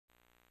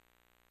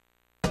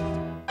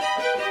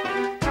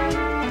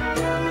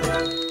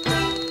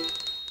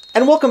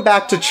And welcome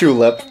back to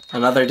Chulip.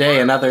 Another day,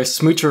 another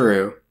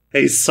smoocheroo.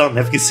 Hey son,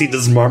 have you seen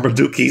this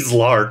Marmaduke? He's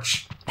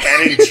large.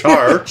 And in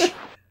charge.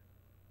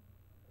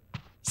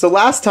 So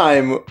last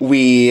time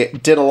we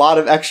did a lot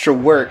of extra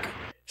work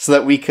so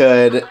that we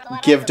could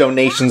give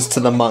donations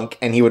to the monk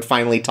and he would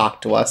finally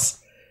talk to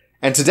us.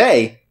 And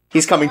today,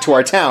 he's coming to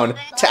our town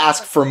to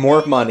ask for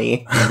more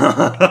money.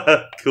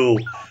 Cool.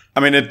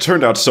 I mean, it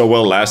turned out so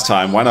well last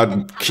time. Why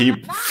not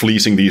keep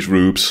fleecing these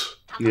rubes?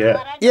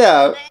 Yeah.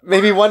 Yeah,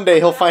 maybe one day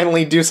he'll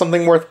finally do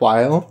something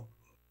worthwhile.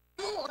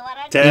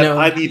 Dad,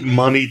 I need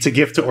money to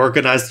give to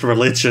organized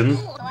religion.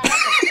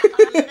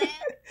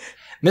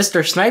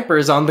 Mr.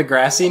 Sniper's on the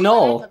grassy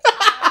knoll.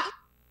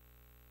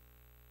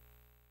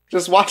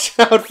 Just watch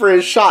out for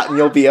his shot and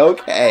you'll be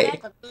okay.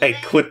 Hey,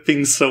 quit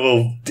being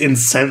so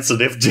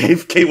insensitive.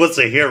 JFK was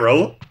a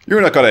hero.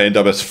 You're not gonna end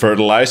up as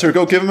fertilizer.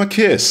 Go give him a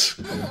kiss.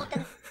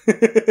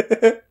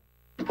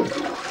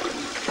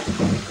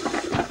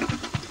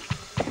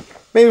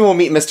 Maybe we'll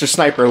meet Mr.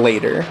 Sniper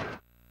later.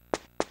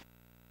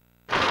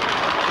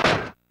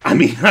 I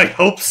mean, I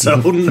hope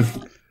so.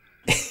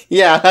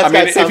 Yeah, that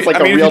guy sounds like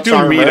a real if you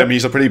do meet him,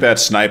 he's a pretty bad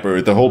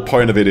sniper. The whole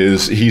point of it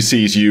is he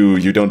sees you,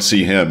 you don't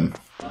see him.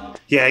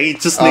 Yeah, he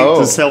just named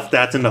himself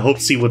that in the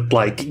hopes he would,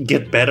 like,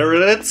 get better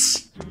at it.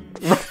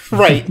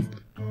 Right.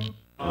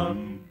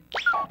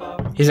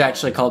 He's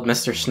actually called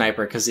Mr.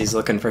 Sniper because he's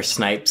looking for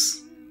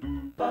snipes.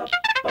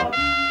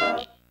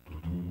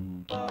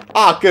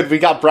 Ah, good, we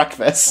got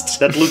breakfast.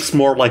 That looks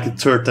more like a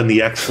turd than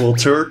the actual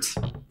turd.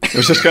 I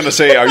was just gonna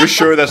say, are you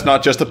sure that's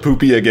not just a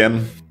poopy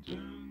again?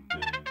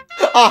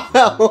 Oh,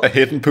 hell. A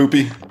hidden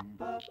poopy?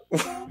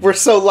 We're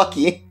so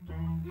lucky.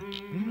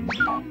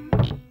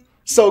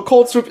 So,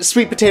 cold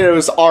sweet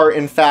potatoes are,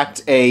 in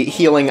fact, a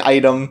healing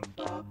item.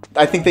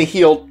 I think they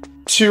heal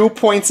 2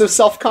 points of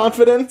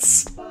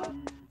self-confidence.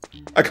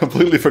 I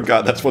completely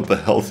forgot that's what the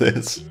health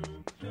is.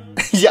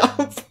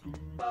 Yup.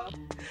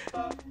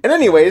 And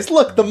anyways,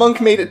 look, the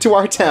monk made it to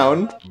our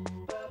town.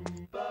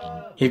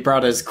 He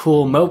brought his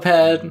cool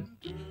moped.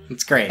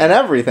 It's great. And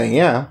everything,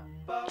 yeah.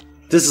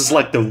 This is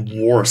like the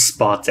worst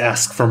spot to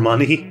ask for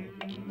money.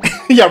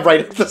 Yeah,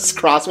 right at this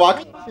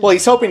crosswalk. Well,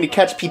 he's hoping to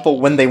catch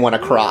people when they want to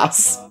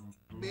cross.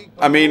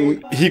 I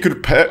mean, he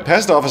could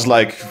pass it off as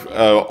like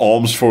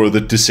alms for the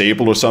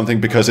disabled or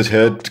something because his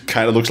head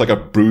kind of looks like a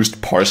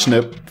bruised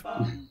parsnip.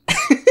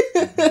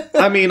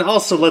 I mean,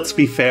 also, let's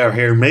be fair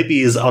here. Maybe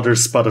his other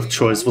spot of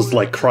choice was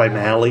like Crime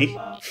Alley.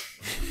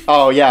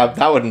 Oh, yeah,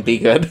 that wouldn't be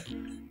good.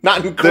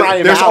 Not in Crime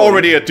Alley. There's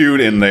already a dude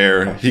in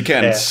there. He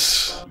can't...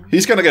 Yeah.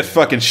 He's gonna get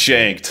fucking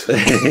shanked.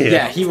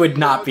 Yeah, he would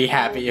not be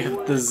happy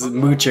if this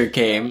moocher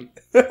came.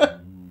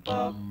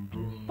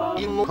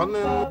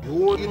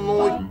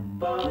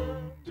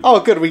 Oh,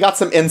 good, we got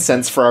some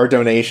incense for our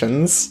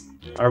donations.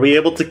 Are we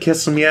able to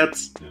kiss him yet?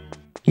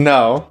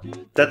 No.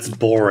 That's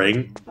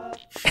boring.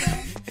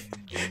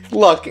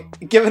 Look,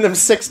 giving him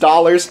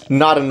 $6,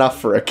 not enough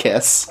for a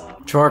kiss.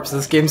 Chorps,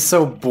 this game's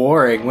so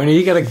boring. When are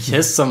you gonna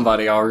kiss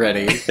somebody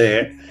already?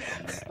 Yeah.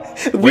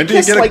 When do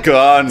you get a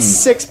gun?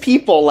 6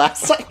 people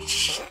last night.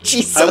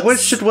 Jesus. I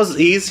wish it was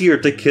easier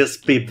to kiss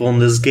people in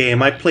this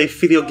game. I play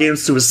video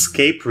games to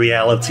escape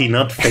reality,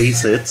 not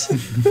face it.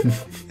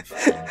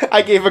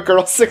 I gave a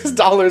girl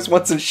 $6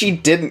 once and she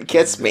didn't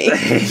kiss me.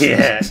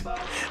 Yeah.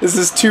 This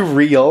is too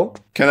real.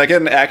 Can I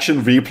get an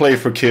action replay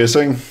for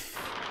kissing?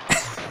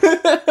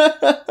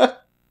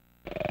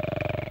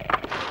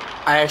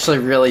 I actually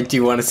really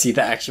do want to see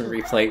the action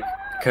replay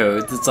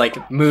codes. It's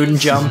like moon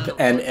jump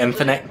and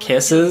infinite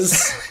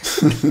kisses.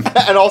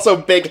 And also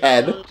big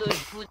head.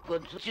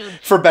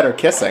 For better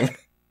kissing.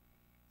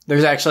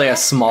 There's actually a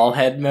small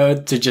head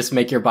mode to just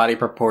make your body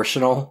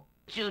proportional.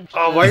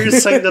 Oh, why are you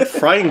saying that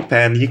frying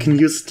pan? You can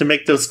use it to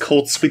make those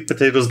cold sweet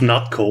potatoes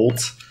not cold.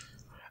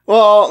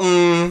 Well,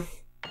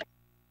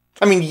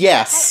 I mean,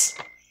 yes.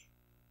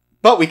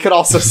 But we could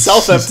also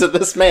sell them to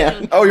this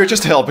man. Oh, you're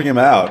just helping him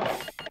out.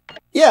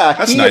 Yeah,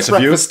 that's he nice of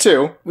you. Breakfast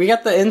too. We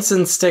got the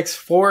incense sticks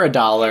for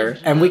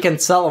 $1, and we can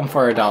sell them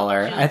for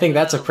 $1. I think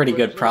that's a pretty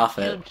good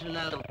profit.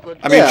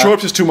 I mean,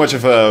 Chulip is too much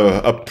of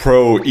a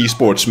pro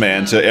esports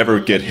man to ever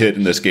get hit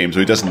in this game, so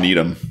he doesn't need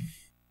them.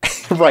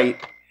 Right.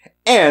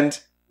 And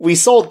we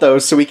sold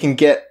those so we can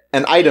get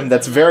an item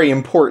that's very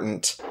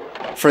important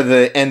for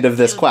the end of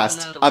this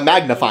quest. A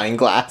magnifying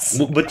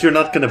glass. But you're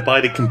not gonna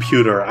buy the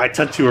computer. I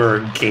thought you were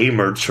a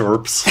gamer,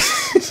 Chirps.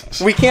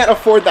 We can't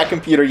afford that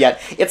computer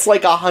yet. It's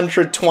like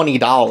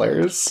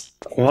 $120.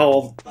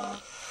 Well,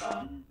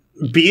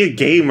 be a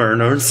gamer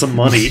and earn some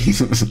money.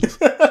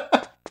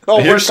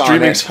 I hear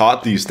streaming's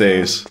hot these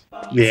days.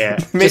 Yeah.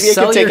 Maybe I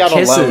could take out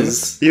a loan.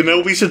 You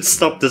know, we should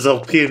stop this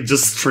LP and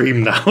just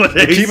stream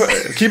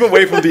nowadays. Keep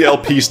away from the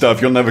LP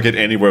stuff. You'll never get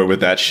anywhere with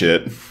that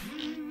shit.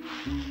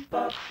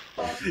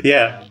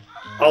 Yeah.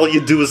 All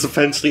you do is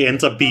eventually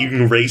end up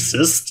being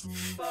racist.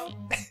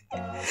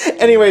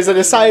 Anyways, I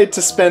decided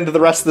to spend the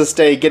rest of this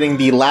day getting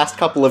the last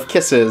couple of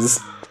kisses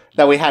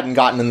that we hadn't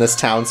gotten in this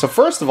town. So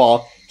first of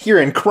all, here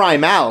in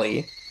Crime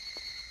Alley,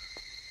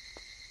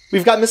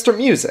 we've got Mr.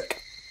 Music.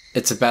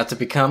 It's about to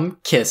become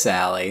Kiss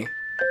Alley.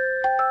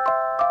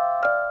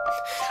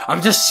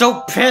 I'm just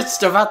so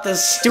pissed about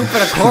this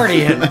stupid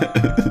accordion.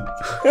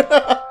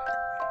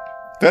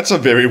 That's a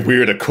very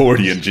weird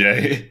accordion,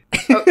 Jay.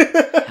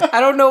 I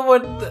don't know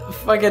what the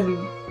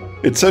fucking...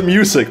 It's a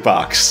music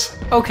box.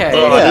 Okay.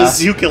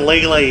 This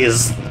ukulele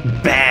is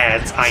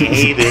bad. I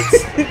hate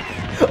it.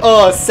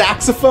 Oh,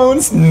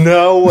 saxophones?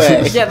 No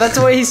way. Yeah, that's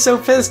why he's so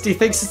pissed. He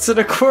thinks it's an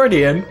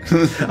accordion.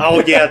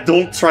 Oh yeah,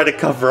 don't try to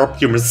cover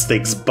up your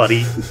mistakes,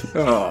 buddy.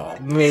 Oh,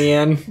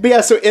 man. But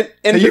yeah, so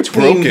in you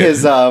between broke it.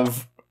 his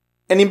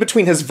and in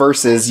between his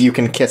verses, you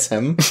can kiss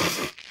him.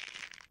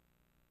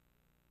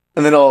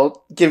 And then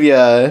I'll give you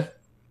a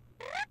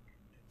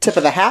tip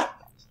of the hat.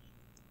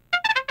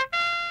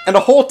 And a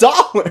whole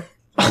 $1.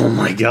 Oh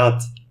my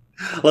god.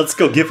 Let's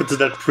go give it to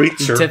that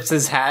preacher. Tips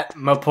his hat,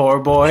 my poor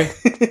boy.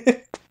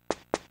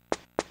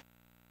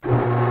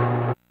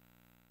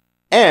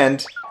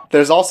 And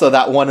there's also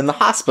that one in the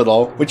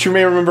hospital, which you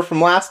may remember from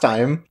last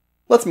time.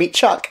 Let's meet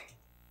Chuck.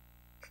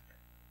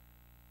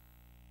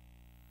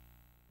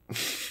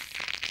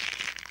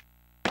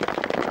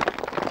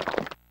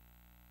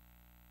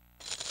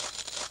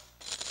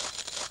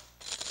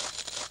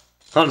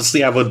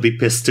 Honestly, I would be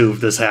pissed too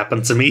if this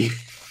happened to me.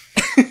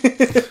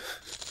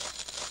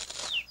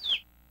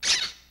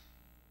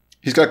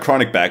 He's got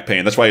chronic back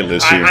pain. That's why he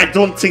lives here. I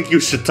don't think you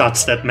should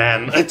touch that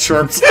man.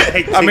 Chirps.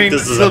 I mean,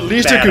 the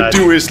least you could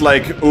do is,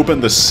 like,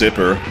 open the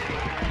zipper.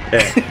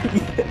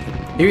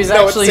 He was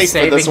No, it's actually safer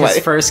saving this way.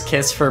 his first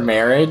kiss for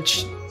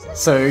marriage,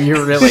 so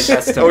you really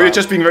messed him Or you're up.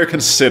 just being very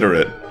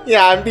considerate.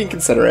 Yeah, I'm being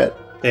considerate.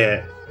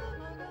 Yeah.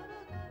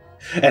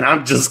 And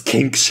I'm just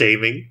kink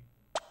shaming.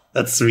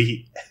 That's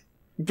sweet.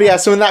 But yeah,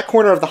 so in that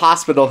corner of the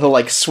hospital, he'll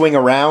like swing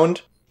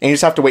around, and you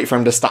just have to wait for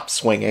him to stop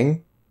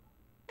swinging.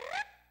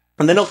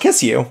 And then he'll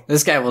kiss you.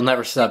 This guy will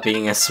never stop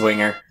being a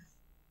swinger.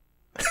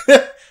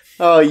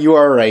 Oh, you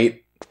are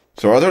right.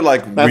 So are there,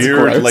 like, That's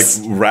weird, gross.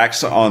 like,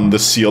 racks on the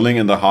ceiling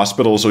in the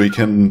hospital so he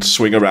can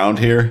swing around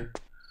here?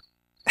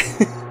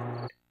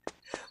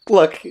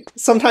 Look,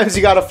 sometimes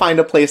you gotta find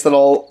a place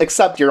that'll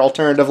accept your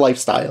alternative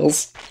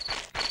lifestyles.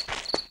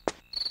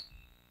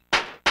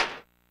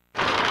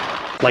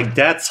 Like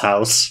Dad's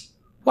house.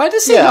 Why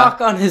does he Yeah. knock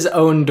on his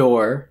own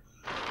door?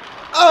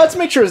 Let's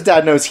make sure his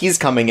dad knows he's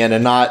coming in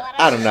and not,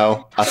 I don't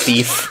know, a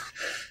thief.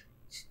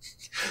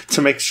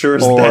 To make sure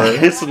his Or-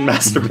 dad isn't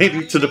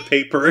masturbating to the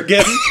paper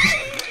again.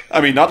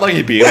 I mean, not like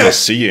he'd be able to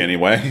see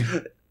anyway.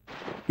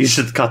 You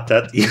should cut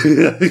that.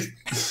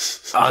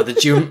 Oh,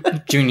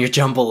 the junior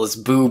jumble is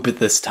boob at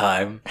this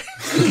time.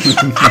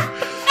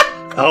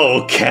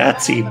 Oh,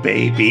 catty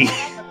baby.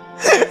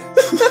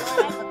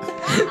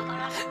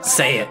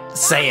 Say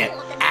it,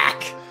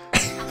 ack.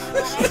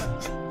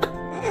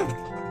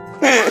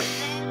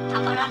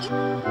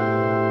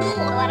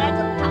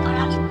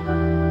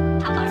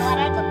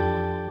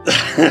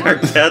 Our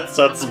dad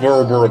sounds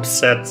more and more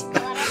upset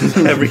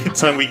every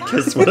time we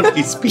kiss one of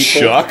these people.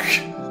 Chuck?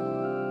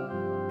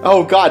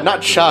 Oh god,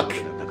 not Chuck.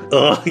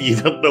 Oh, you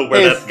don't know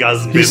where Hey, that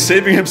guy's been. He's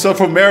saving himself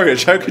for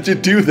marriage. How could you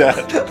do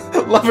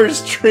that?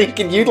 Lover's drink,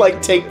 and you'd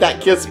like take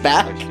that kiss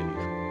back?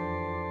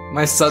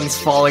 My son's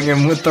falling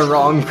in with the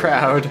wrong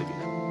crowd.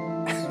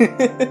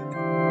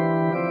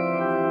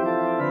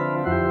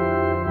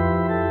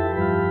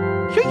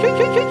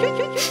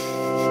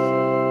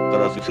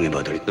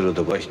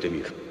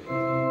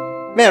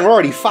 Man, we're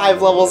already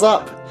 5 levels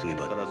up.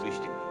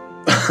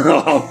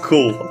 Oh,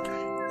 cool.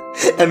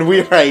 And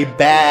we are a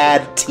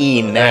bad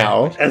teen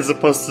now. As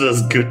opposed to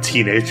those good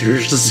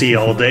teenagers to see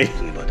all day.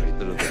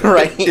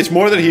 Right? It's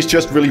more that he's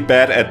just really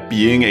bad at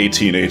being a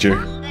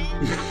teenager.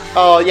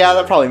 Oh, yeah,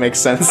 that probably makes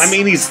sense. I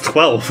mean, he's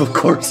 12, of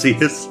course he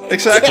is.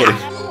 Exactly.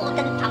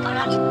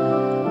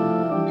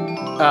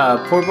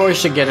 Poor boy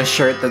should get a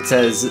shirt that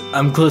says,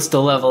 "I'm close to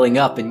leveling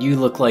up and you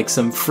look like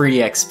some free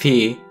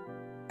XP."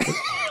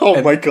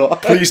 Oh my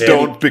god. Please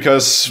don't,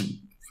 because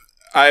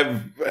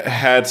I've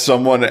had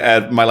someone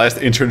at my last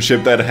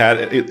internship that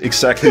had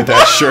exactly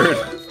that shirt.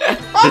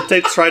 Did they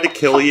try to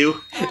kill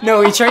you?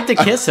 No, he tried to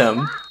kiss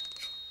him.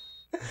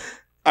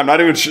 I'm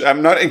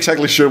not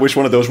exactly sure which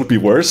one of those would be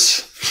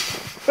worse.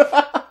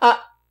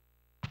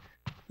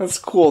 That's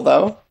cool,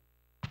 though.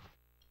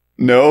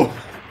 No.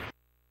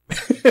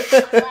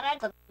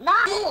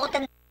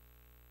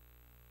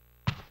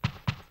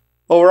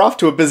 Well, we're off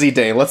to a busy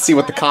day. Let's see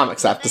what the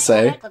comics have to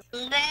say.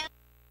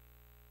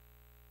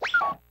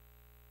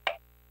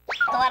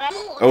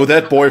 Oh,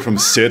 that boy from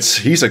Sits,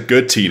 he's a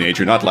good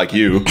teenager, not like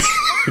you.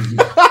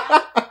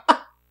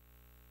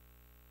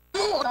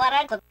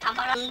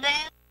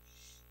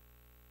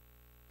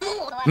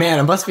 Man,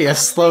 it must be a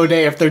slow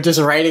day if they're just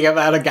writing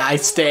about a guy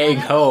staying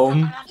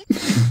home.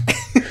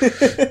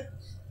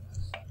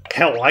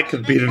 Hell, I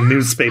could be the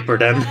newspaper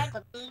then.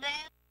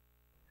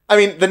 I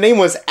mean, the name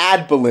was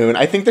Ad Balloon.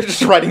 I think they're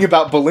just writing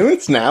about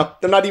balloons now.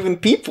 They're not even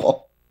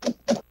people.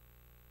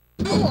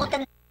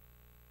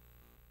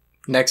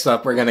 Next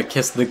up, we're gonna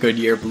kiss the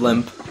Goodyear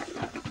blimp.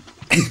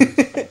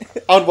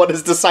 On what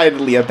is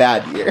decidedly a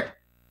bad year.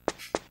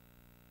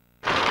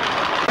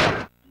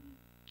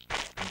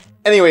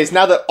 Anyways,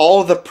 now that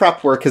all the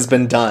prep work has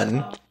been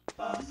done,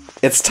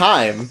 it's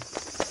time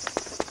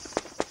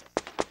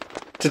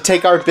to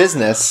take our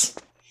business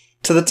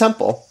to the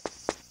temple.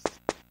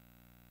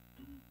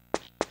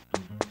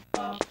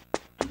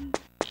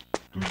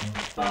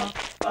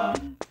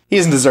 He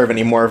doesn't deserve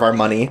any more of our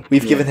money.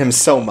 We've given him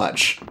so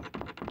much.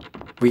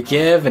 We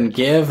give,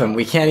 and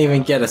we can't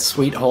even get a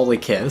sweet holy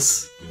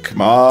kiss.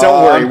 Come on,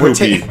 Don't worry,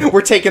 Poopy.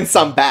 we're taking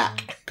some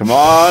back. Come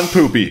on,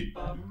 Poopy.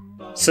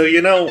 So,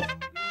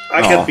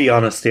 I can be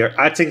honest here.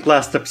 I think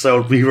last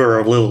episode we were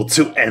a little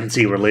too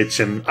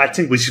anti-religion. I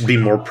think we should be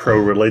more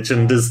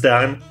pro-religion this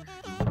time.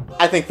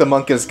 I think the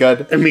monk is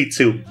good. And me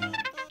too.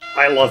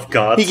 I love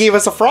God. He gave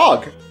us a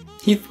frog.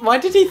 Why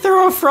did he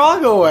throw a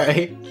frog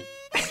away?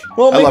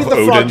 Well, maybe love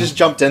the frog Odin. just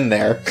jumped in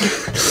there.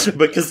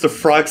 Because the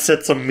frog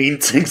said some mean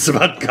things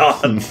about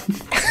God.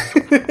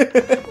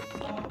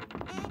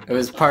 It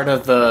was part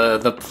of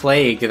the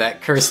plague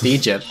that cursed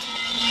Egypt.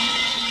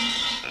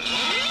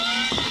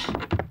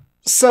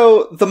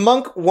 So, the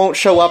monk won't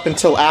show up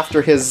until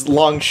after his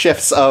long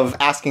shifts of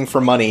asking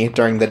for money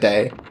during the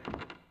day.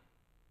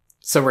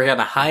 So we're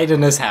gonna hide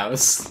in his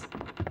house.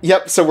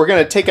 Yep, so we're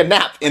gonna take a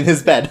nap in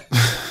his bed.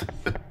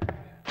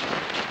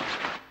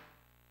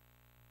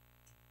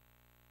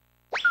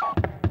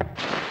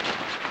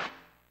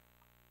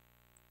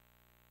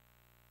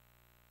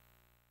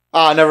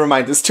 Ah, never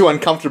mind, it's too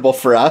uncomfortable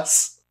for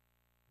us.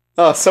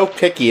 Oh, so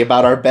picky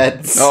about our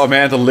beds. Oh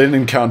man, the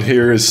linen count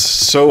here is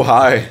so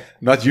high.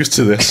 Not used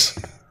to this.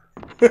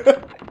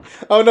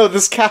 Oh no,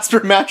 this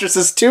Casper mattress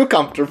is too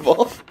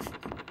comfortable.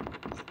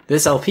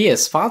 This LP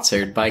is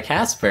sponsored by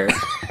Casper.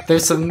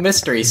 There's some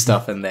mystery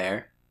stuff in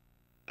there.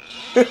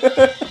 But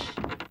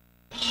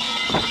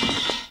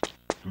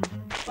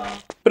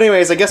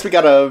anyways, I guess we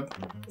gotta,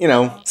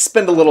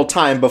 spend a little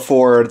time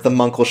before the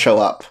monk will show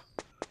up.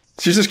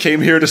 She just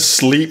came here to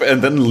sleep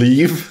and then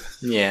leave.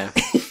 Yeah.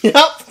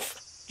 Yep!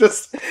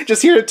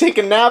 Just here to take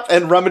a nap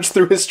and rummage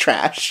through his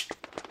trash.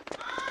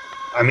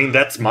 I mean,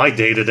 that's my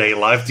day-to-day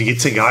life. Do you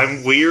think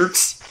I'm weird?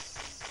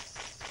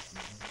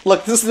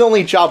 Look, this is the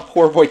only job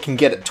poor boy can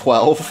get at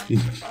 12.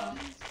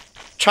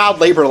 Child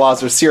labor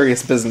laws are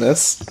serious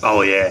business.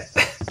 Oh, yeah.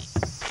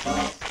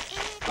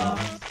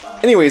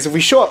 Anyways, if we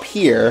show up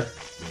here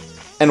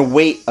and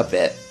wait a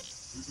bit,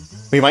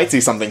 we might see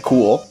something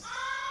cool.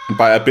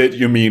 By a bit,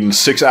 you mean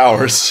 6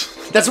 hours.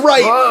 That's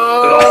right!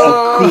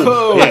 Oh,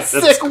 cool. Yeah, A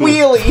sick cool.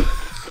 wheelie!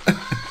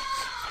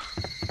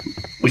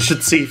 We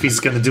should see if he's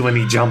gonna do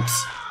any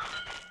jumps.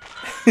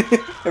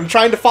 I'm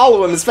trying to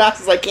follow him as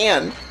fast as I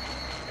can.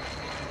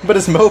 But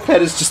his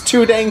moped is just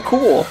too dang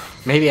cool.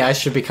 Maybe I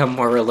should become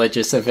more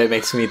religious if it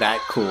makes me that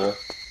cool.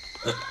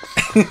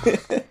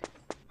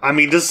 I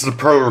mean, this is a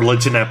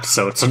pro-religion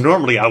episode, so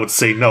normally I would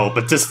say no,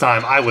 but this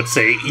time I would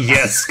say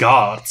yes,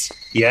 God.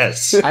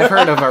 Yes. I've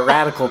heard of a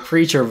radical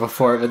preacher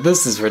before, but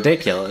this is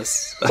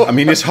ridiculous. I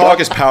mean, his hog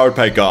is powered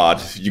by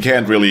God. You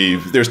can't really...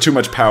 There's too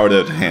much power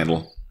to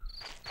handle.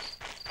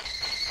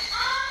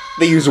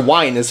 They use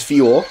wine as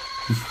fuel.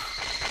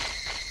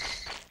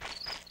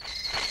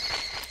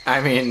 I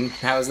mean,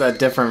 how is that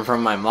different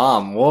from my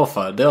mom?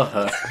 Wolfa,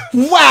 dilha.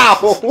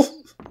 Wow!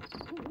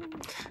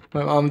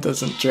 My mom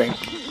doesn't drink.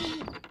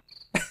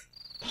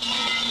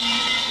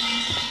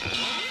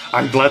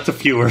 I'm glad the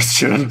viewers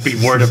shouldn't be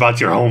worried about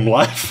your home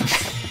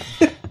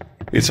life.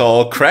 It's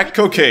all crack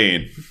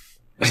cocaine.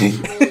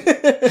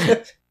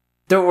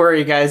 Don't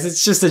worry, guys.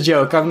 It's just a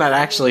joke. I'm not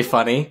actually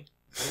funny.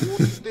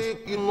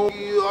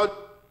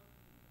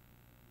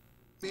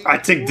 I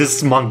think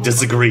this monk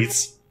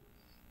disagrees.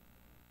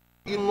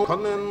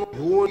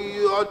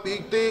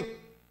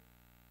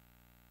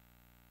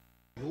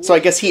 So I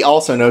guess he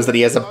also knows that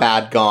he has a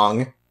bad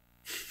gong.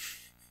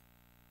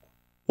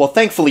 Well,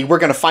 thankfully, we're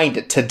gonna find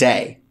it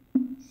today.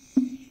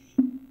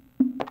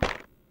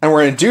 And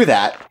we're gonna do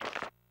that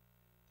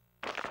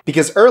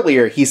because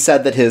earlier he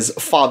said that his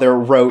father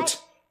wrote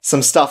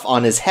some stuff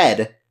on his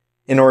head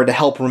in order to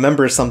help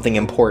remember something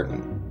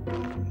important.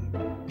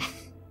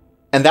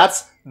 And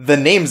that's the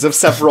names of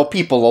several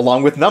people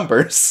along with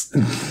numbers.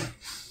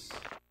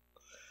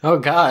 Oh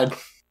god.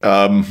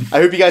 I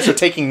hope you guys are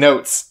taking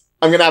notes.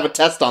 I'm gonna have a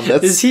test on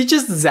this. Is he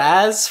just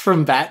Zaz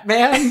from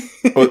Batman?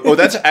 Oh,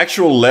 that's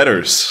actual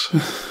letters.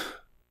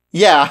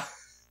 Yeah.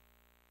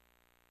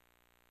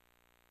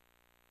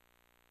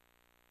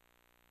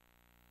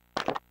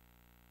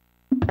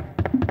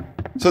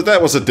 So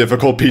that was a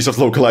difficult piece of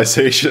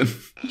localization.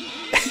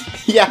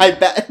 Yeah, I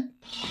bet.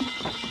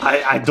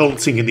 I don't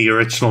think in the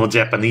original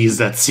Japanese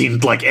that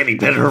seemed like any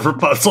better of a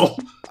puzzle.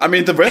 I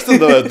mean, the rest of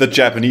the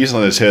Japanese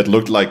on his head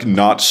looked like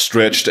not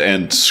stretched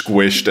and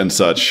squished and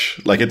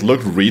such. Like, it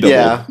looked readable.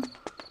 Yeah.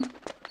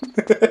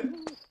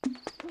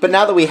 But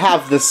now that we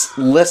have this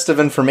list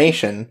of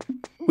information,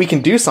 we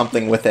can do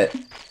something with it.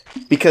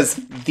 Because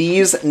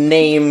these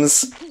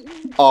names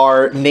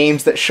are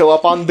names that show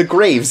up on the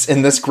graves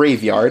in this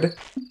graveyard.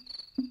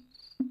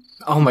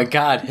 Oh my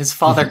god, his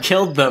father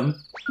killed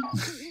them.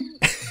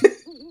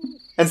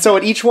 And so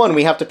at each one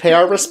we have to pay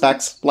our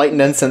respects, light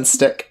an incense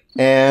stick,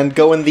 and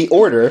go in the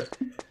order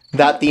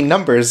that the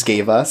numbers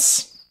gave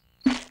us.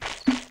 And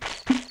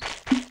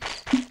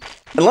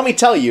And let me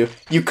tell you,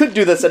 you could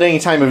do this at any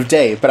time of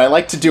day, but I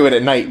like to do it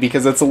at night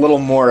because it's a little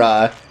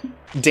more,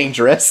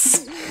 dangerous.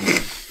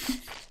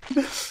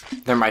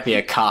 There might be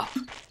a cop.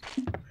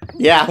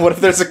 Yeah, what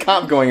if there's a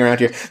cop going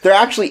around here? There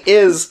actually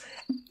is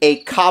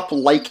a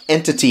cop-like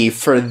entity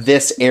for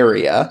this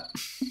area.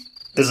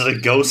 Is it a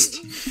ghost?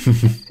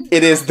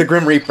 It is the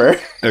Grim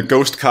Reaper. A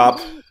ghost cop.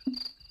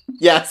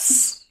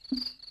 Yes.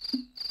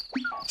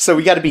 So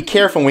we gotta be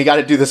careful and we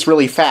gotta do this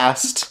really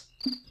fast.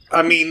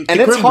 I mean, And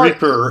the it's Grim hard-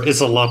 Reaper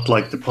is a lot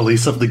like the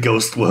police of the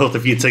ghost world,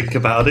 if you think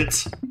about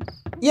it.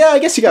 Yeah, I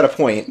guess you got a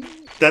point.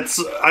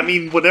 I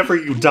mean, whenever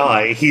you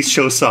die, he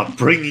shows up,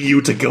 bringing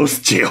you to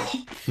ghost jail.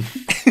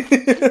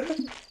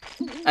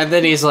 And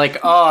then he's like,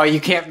 oh, you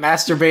can't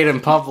masturbate in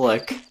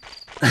public.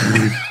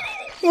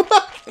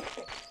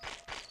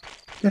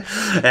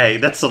 Hey,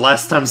 that's the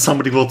last time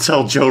somebody will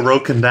tell Joe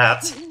Rogan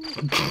that.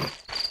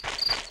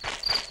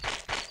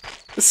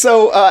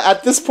 So,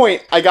 at this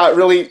point, I got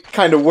really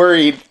kind of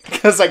worried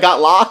because I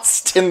got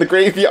lost in the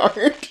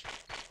graveyard.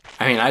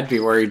 I mean, I'd be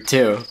worried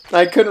too.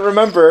 I couldn't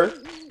remember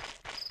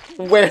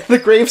where the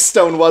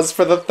gravestone was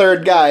for the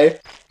third guy.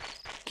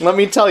 Let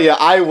me tell you,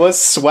 I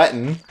was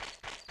sweating.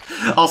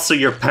 Also,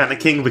 you're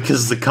panicking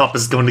because the cop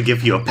is going to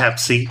give you a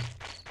Pepsi.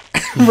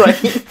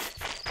 Right?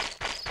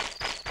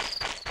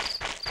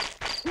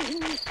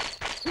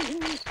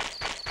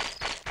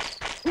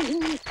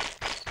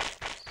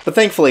 But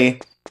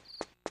thankfully,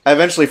 I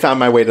eventually found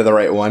my way to the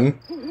right one.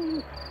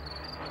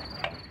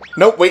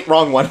 Nope, wait,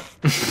 wrong one.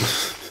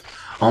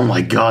 Oh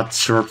my god,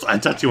 Chirps, I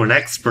thought you were an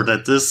expert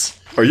at this.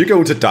 Are you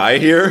going to die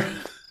here?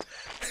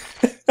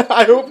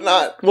 I hope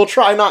not. We'll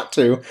try not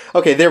to.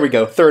 Okay, there we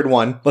go. Third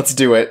one. Let's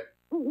do it.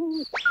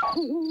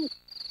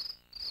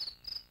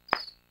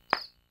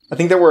 I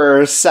think there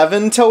were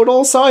 7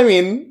 total, so I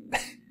mean,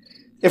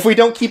 if we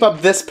don't keep up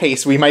this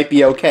pace, we might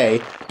be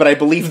okay. But I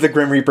believe the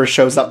Grim Reaper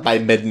shows up by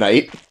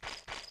midnight.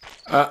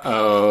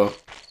 Uh-oh.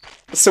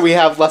 So we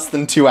have less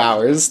than 2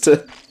 hours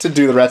to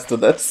do the rest of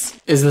this.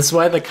 Is this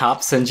why the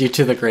cop sends you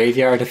to the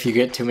graveyard if you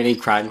get too many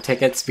crime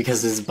tickets?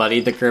 Because his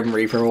buddy, the Grim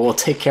Reaper, will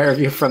take care of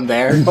you from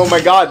there? Oh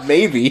my god,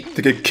 maybe.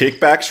 To get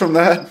kickbacks from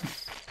that?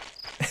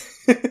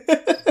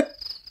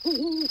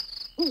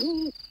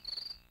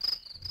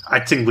 I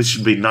think we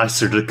should be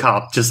nicer to the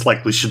cop, just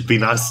like we should be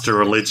nice to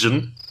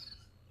religion.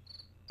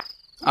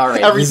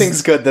 Alright.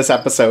 Everything's good this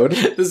episode.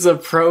 This is a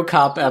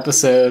pro-cop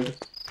episode.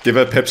 Give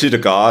a Pepsi to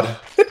God.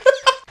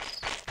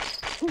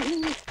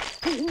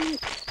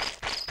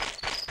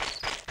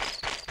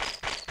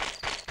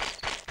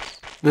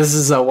 This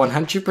is a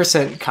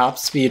 100% cop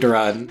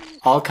speedrun.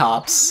 All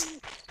cops.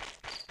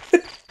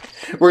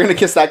 We're gonna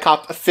kiss that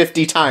cop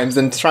 50 times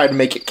and try to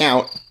make it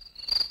count.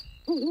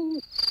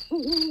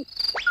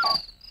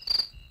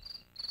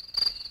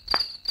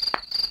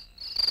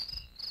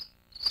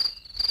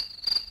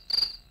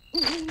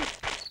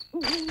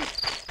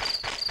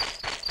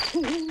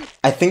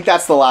 I think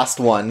that's the last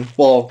one.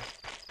 Well,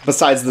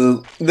 besides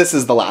this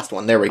is the last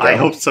one. There we go. I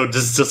hope so.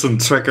 This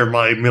doesn't trigger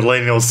my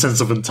millennial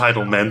sense of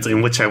entitlement,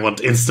 in which I want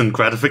instant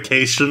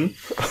gratification.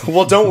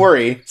 Well, don't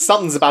worry.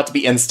 Something's about to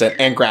be instant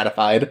and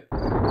gratified.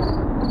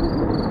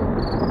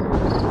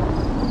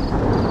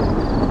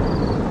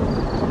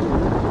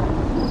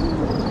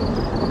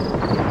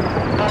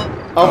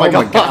 Oh my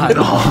god.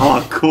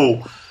 Oh,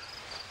 cool.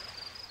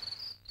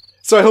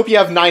 So I hope you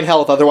have 9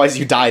 health, otherwise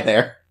you die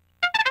there.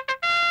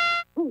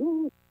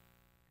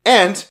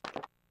 And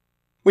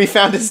we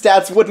found his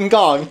dad's wooden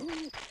gong.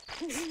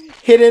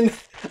 Hidden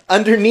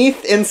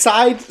underneath,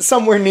 inside,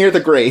 somewhere near the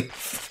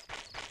grave.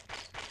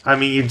 I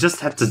mean, you just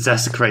had to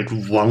desecrate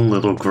one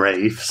little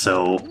grave,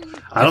 so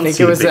I don't think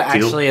see it the was big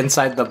actually deal.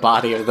 inside the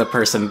body of the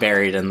person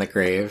buried in the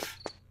grave.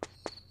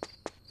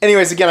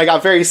 Anyways, again, I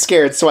got very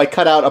scared, so I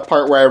cut out a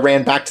part where I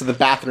ran back to the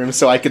bathroom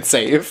so I could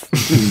save.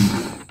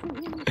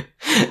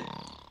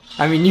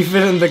 I mean, you've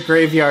been in the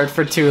graveyard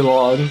for too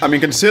long. I mean,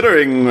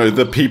 considering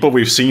the people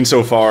we've seen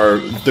so far,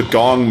 the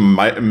gong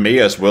may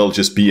as well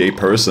just be a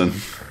person.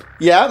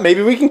 Yeah,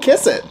 maybe we can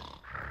kiss it.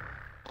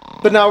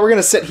 But now we're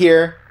gonna sit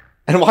here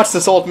and watch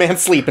this old man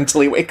sleep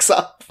until he wakes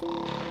up.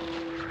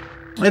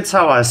 It's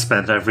how I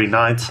spend every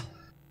night.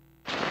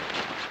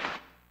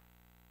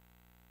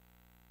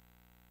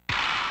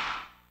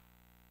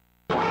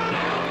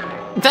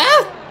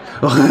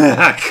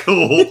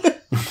 Cool.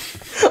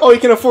 Oh, he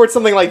can afford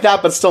something like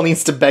that, but still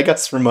needs to beg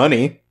us for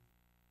money.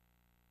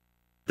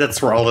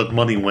 That's where all that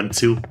money went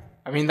to.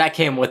 I mean, that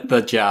came with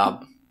the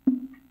job.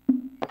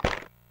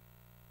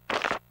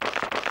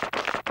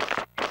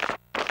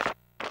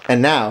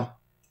 And now,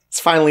 it's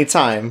finally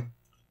time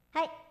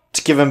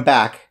to give him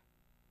back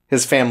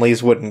his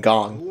family's wooden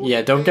gong.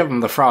 Yeah, don't give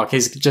him the frog.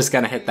 He's just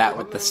gonna hit that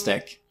with the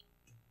stick.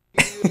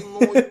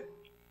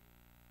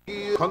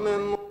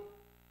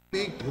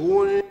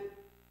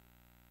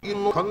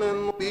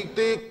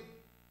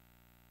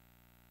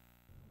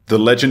 The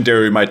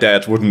legendary My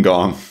Dad's Wooden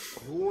Gong.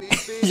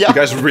 Yeah. You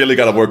guys really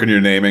gotta work on your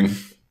naming.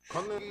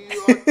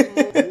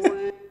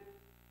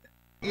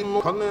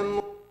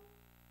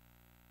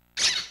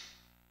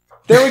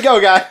 There we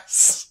go,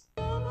 guys.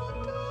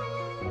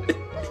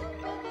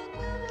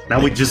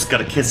 Now we just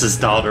gotta kiss his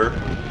daughter.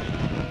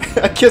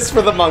 A kiss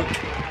for the monk.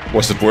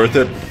 Was it worth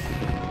it?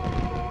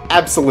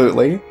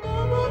 Absolutely.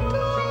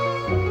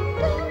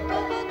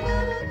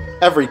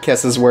 Every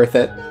kiss is worth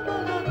it.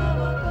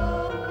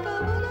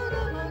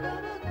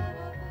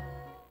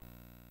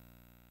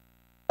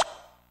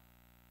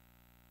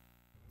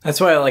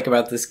 That's what I like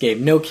about this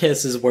game. No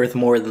kiss is worth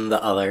more than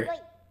the other.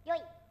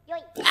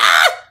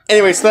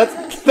 Anyway, so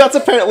that's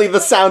apparently the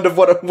sound of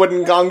what a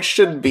wooden gong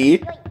should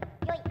be.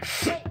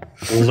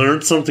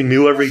 Learn something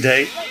new every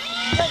day.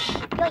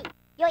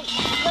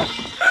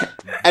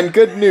 And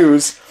good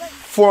news,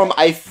 from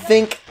I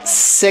think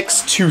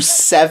 6 to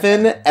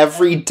 7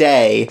 every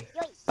day,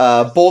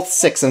 both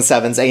 6 and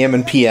 7s, AM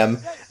and PM,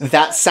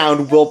 that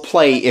sound will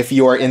play if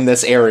you are in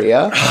this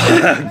area.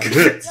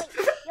 Good.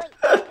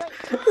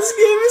 This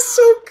game is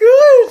so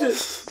good!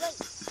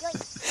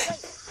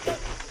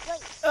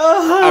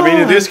 I mean,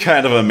 it is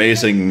kind of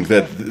amazing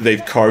that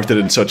they've carved it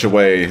in such a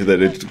way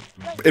that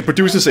it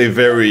produces a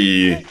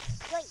very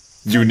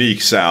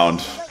unique sound.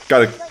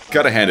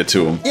 Gotta hand it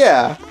to them.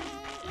 Yeah.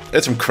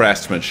 It's some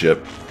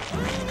craftsmanship.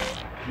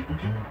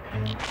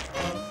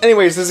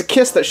 Anyways, there's a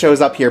kiss that shows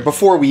up here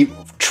before we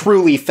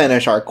truly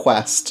finish our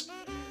quest.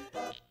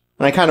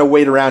 And I kind of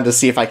wait around to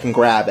see if I can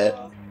grab it.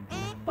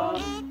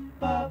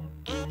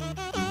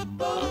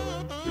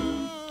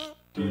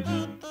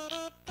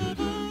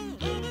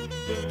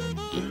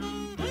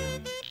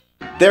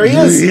 There he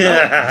is!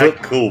 Yeah,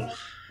 cool.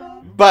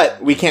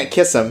 But we can't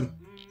kiss him.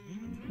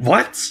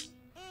 What?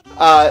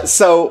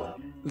 So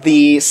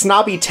the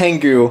snobby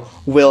Tengu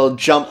will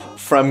jump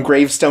from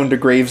gravestone to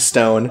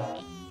gravestone,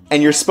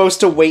 and you're supposed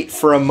to wait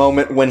for a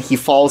moment when he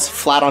falls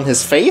flat on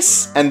his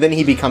face, and then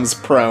he becomes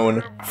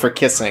prone for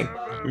kissing.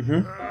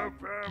 Mm-hmm.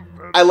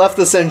 I left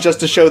this in just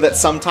to show that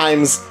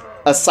sometimes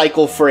a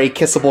cycle for a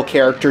kissable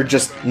character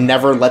just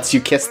never lets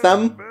you kiss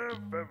them.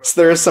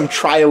 So there is some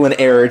trial and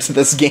error to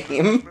this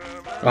game.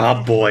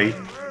 Oh boy.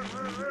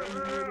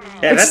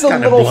 Yeah, It's that a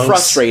kind of little blows.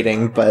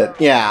 frustrating,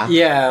 but yeah.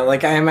 Yeah,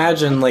 like, I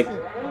imagine, like,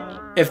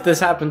 if this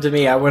happened to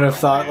me, I would have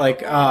thought,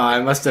 like, oh, I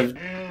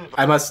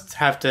must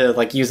have to,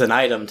 like, use an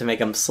item to make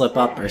him slip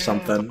up or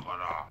something.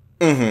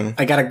 Mm-hmm.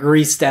 I gotta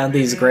grease down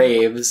these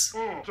graves.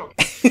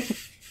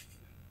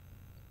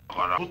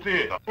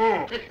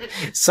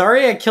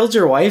 Sorry I killed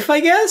your wife, I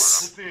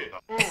guess?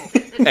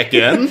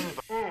 Again?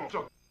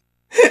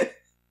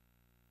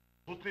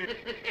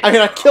 I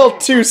mean, I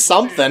killed 2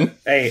 something.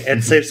 Hey,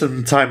 and save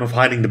some time of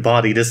hiding the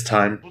body this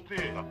time.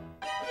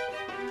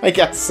 I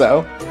guess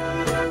so.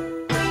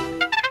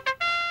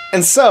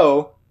 And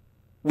so,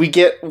 we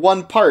get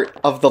one part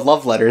of the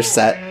love letters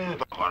set.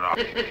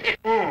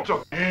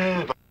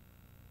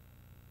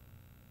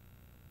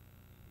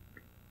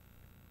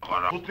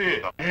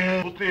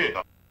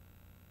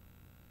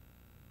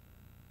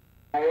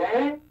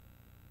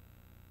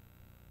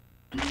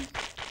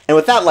 And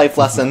with that life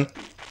lesson,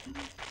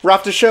 we're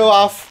off to show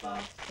off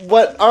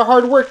what our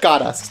hard work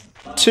got us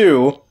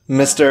to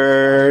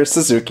Mr.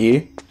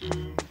 Suzuki.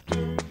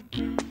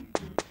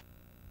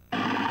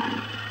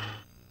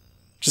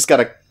 Just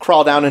gotta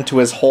crawl down into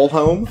his whole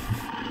home.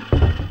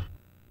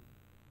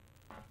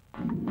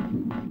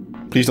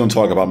 Please don't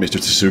talk about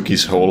Mr.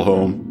 Suzuki's whole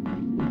home.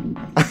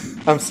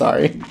 I'm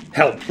sorry.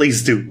 Hell,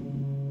 please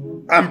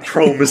do. I'm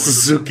pro Mr.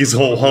 Suzuki's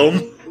whole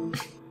home.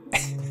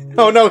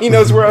 Oh no, he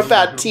knows we're a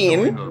bad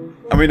teen.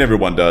 I mean,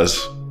 everyone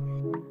does.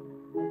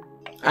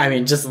 I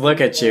mean, just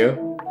look at you.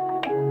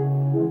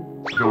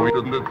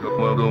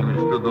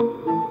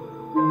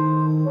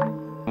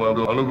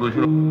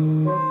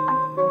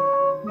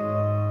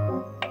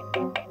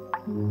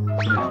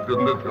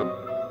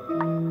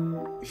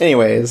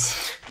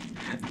 Anyways.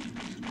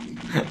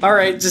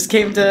 Alright, just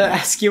came to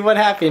ask you what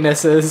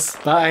happiness is.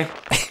 Bye.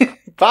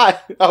 Bye.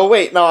 Oh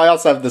wait, no, I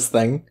also have this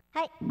thing.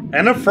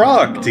 And a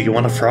frog. Do you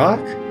want a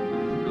frog?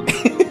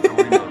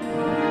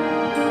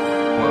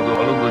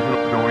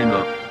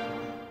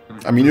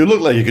 I mean, you look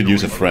like you could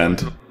use a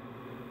friend.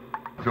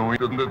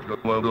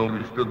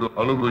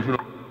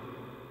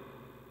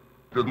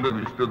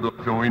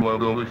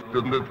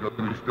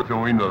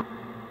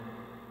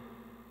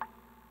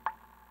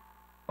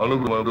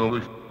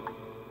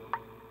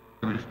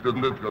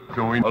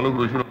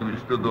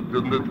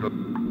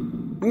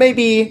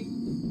 Maybe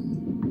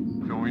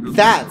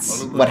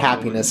that's what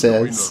happiness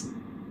is.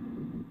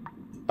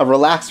 A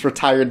relaxed,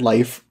 retired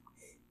life.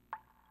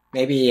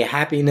 Maybe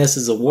happiness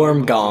is a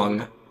warm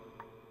gong.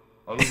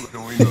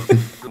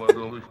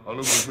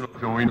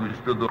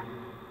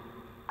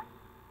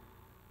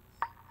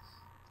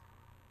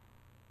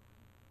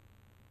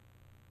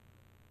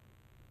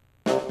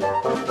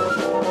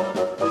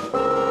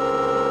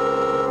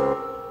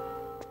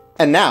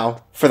 And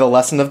now, for the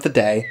lesson of the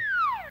day.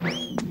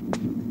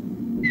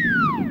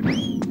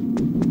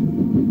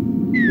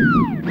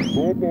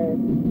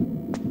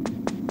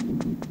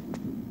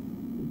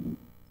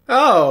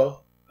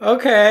 Oh,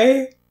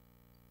 okay.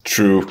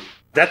 True.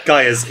 That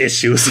guy has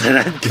issues, and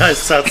that guy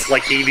sounds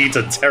like he needs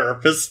a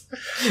therapist.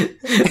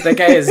 That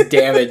guy has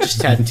damage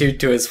tattooed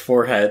to his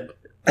forehead.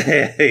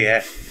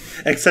 Yeah.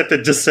 Except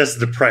it just says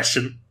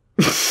depression.